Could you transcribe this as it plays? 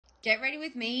get ready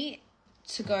with me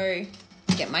to go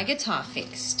get my guitar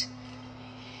fixed.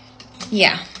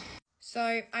 Yeah.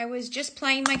 So I was just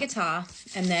playing my guitar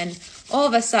and then all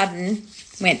of a sudden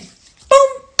went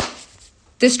boom,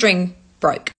 the string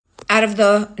broke. Out of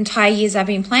the entire years I've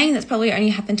been playing, that's probably only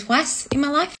happened twice in my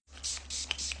life.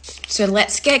 So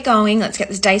let's get going. Let's get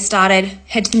this day started.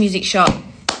 Head to the music shop,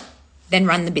 then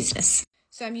run the business.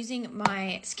 So I'm using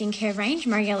my skincare range,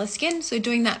 Mariella Skin. So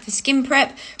doing that for skin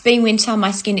prep. Being winter, my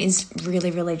skin is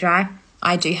really, really dry.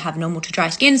 I do have normal to dry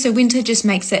skin, so winter just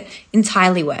makes it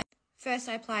entirely worse. First,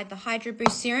 I applied the Hydro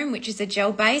Boost Serum, which is a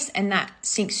gel base, and that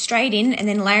sinks straight in, and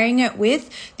then layering it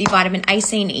with the vitamin A,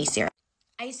 C, and E serum.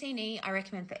 A, C, and E I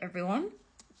recommend for everyone,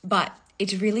 but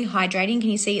it's really hydrating.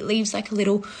 Can you see it leaves like a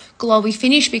little glowy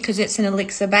finish because it's an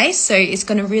elixir base, so it's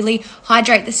going to really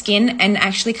hydrate the skin and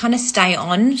actually kind of stay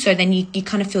on, so then you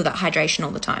kind of feel that hydration all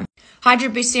the time. Hydro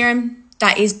Boost Serum,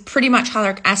 that is pretty much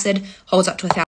hyaluronic acid, holds up to 1,000.